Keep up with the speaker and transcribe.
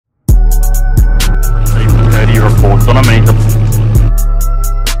zona mental.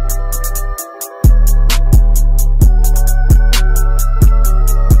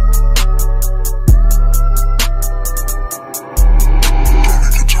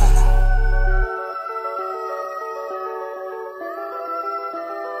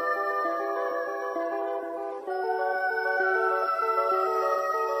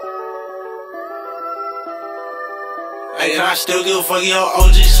 Hey, and I still give a fuck your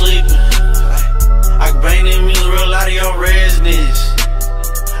OG sleeping. I can bang them music real out of your residence.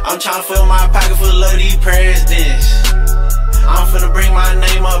 I'm tryna fill my pocket full of these presidents. I'm finna bring my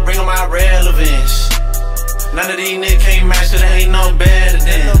name up, bring up my relevance. None of these niggas can't match, cause they ain't no better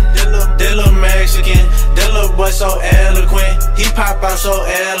than that little Mexican, that little boy so eloquent. He pop out so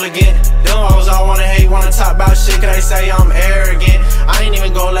elegant. Them hoes I wanna hate, wanna talk about shit, cause they say I'm arrogant. I ain't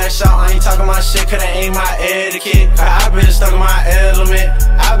even go lash out, I ain't talking my shit, cause that ain't my etiquette. I been stuck in my element,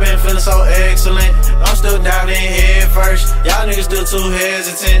 I been feeling so excellent. I'm still diving in head first, y'all niggas still too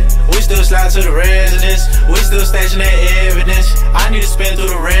hesitant. We still slide to the residence, we still stashing that evidence. I need to spin through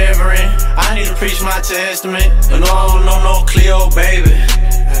the reverend, I need to preach my testament. And no, I don't know no Cleo, baby.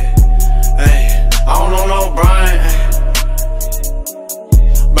 Hey, I don't know no Brian.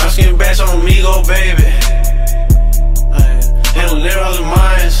 Brown skin bash on Amigo, baby. And the lyrics of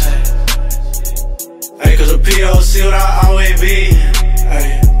mine. Hey, cause a POC without always be.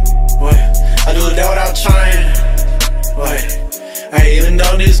 Hey, boy, I do that without trying. Boy, hey, even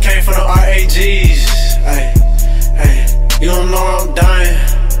though this came from the RAGs. Hey, you don't know I'm dying.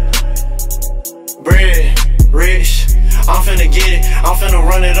 Bread, rich, I'm finna get it, I'm finna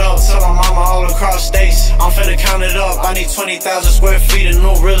run it up. Tell my mama all across states, I'm finna count it up. I need 20,000 square feet of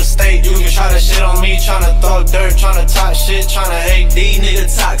new real estate. You can try that shit on me, tryna throw dirt, tryna talk shit, tryna hate. These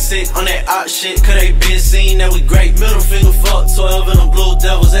niggas toxic on that out shit, cause they been seen that we great. Middle finger fuck 12 in the blue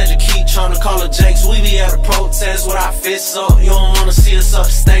devils, as you keep tryna call it Jakes. We be at a protest with our fists up, you don't wanna see us up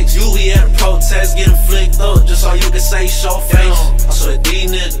stakes. You be at a protest, getting flicked up, just so you can say show face. I swear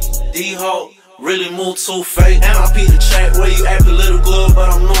these niggas, these hoes really move too fake. And I peep the track where you act a little good,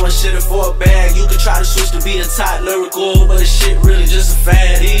 but I'm knowing shit for a bag. You can try to switch to be a top lyrical, but the shit really just a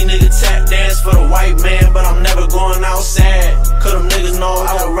fad. These niggas tap dance for the white man, but I'm never going outside. Cause them niggas know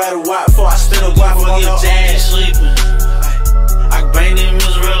I would rather white before I spit a guap for your jazz. Sleeping, I can bang them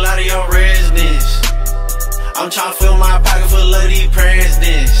music real out of your residence. I'm tryna fill my pocket full of these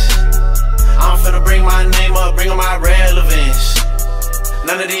presidents. I'm finna bring my name up, bring up my relevance.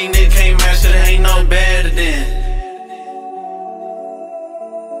 None of these niggas can't match, cause they ain't no better than.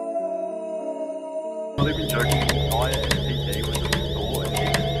 They've been joking the entire SPT was a store and he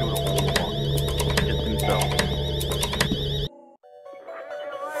just killed a whole lot. Just himself.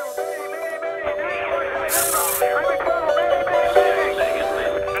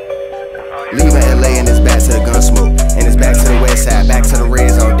 Leaving LA and it's back to the gun smoke. And it's back to the west side, back to the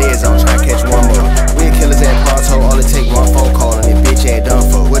red zone, dead zone, try to catch one more. Real killers at Pronto, all it take one phone call and this bitch ain't done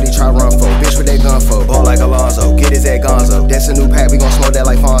for. What he try run for? Bitch with that gun for. Ball like Alonzo, get his at Gonzo. That's a new pack, we gon' smoke that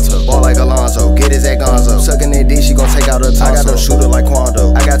like Fonto. Ball like Alonzo, get his at Gonzo. Sucking that dick, she gon' take out her tongue. I got no shooter like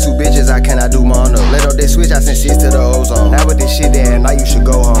Quando. I got two bitches, I cannot do mono. Let up that switch, I send 6 to the ozone. Now with this shit there, now you should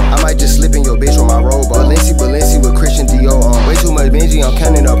go home. I might just slip in your bitch with my robe on. Balenci with Christian Dior on. Way too much Benji, I'm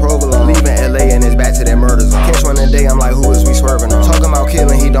counting up provolone. Leaving LA and it's back to that murder zone. Catch one today, I'm like, who is we swerving on? Talking about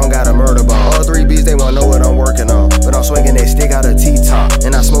killing, he don't got a murder bone. All 3 beats, they wanna know what I'm working on. But I'm swinging that stick out of T-top.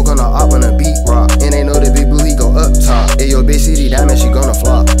 And I smoke on the op when the beat rock. And they know that big blue, he go up top. Hey, yo, bitch, CD diamond, she gonna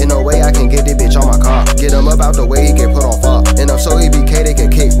flop. Ain't no way I can get this bitch on my car. Get him up out the way, he get put on flop. And I'm so EBK, they can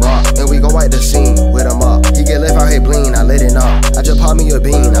kick rock. And we gon' wipe the scene with him up. He get left out here bleeding, I let it knock. I just pop me a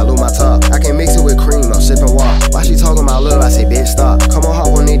bean, I lose my top. I can mix it with cream, I'm sipping walk. Why she talking about love? I say, bitch, stop. Come on,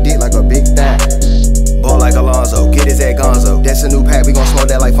 hop on that dick like a big thing. Ball like Alonzo, get his at Gonzo. That's a new pack, we gon' smoke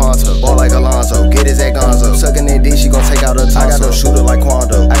that like Fonto. Ball like Alonzo, get his at Gonzo. Sucking that dick, she gon' take out her tongue. I got no shooter like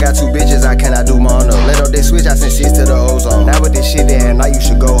Quando. I got 2 bitches, I cannot do mono. Let up that switch, I send 6 to the ozone. Now with this shit there, now you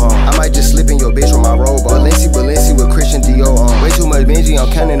should go home. I might just slip in your bitch with my robe on. Balenci with Christian Dior on. Way too much Benji,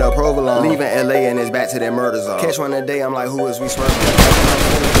 I'm counting up provolone. Leaving LA and it's back to that murder zone. Catch one today, I'm like, who is we swerving?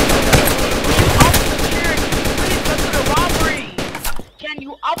 Can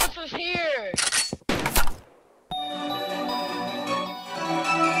you officers here?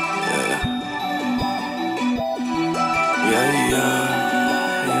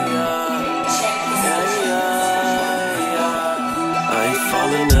 I ain't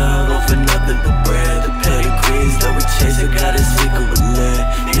falling out over nothing but bread. The pedigrees that we chasing got a secret with lead.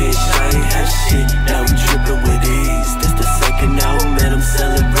 Bitch, I ain't had shit, now we tripping with ease. This the second album and I'm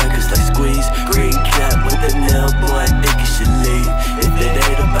selling records like Squeeze. Green cap with the nail, boy, I think you should leave. If it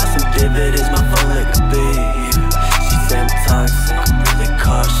ain't about some dividends, my phone like a bee.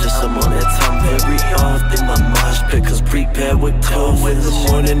 prepared with clothes in the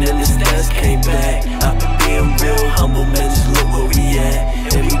morning and the stats came back. I've been being real humble, man, just look where we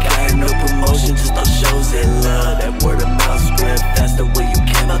at. And we got no promotion, just those shows and love. That word of mouth spread faster when you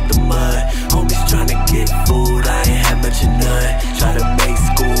came out the mud. Homies tryna get food, I ain't had much of none. Try to make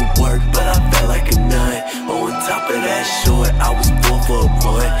school work, but I felt like a nut. On top of that short, I was 4 for a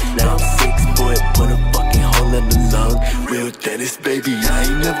 1. Now I'm 6 foot, put a fucking hole in the lung. Real dentist, baby, I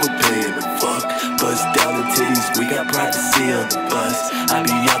ain't never paying a fuck. Bust down the titties, we got privacy on the bus. I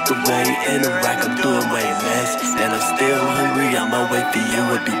be out the way, in the rack, I'm doing way less. And I'm still hungry, on my way for you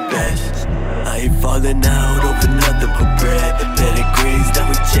would be best. I ain't falling out over nothing but bread. Pedigrees that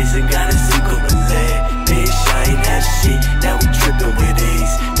we chasing, got a secret with lead. Bitch, I ain't had shit,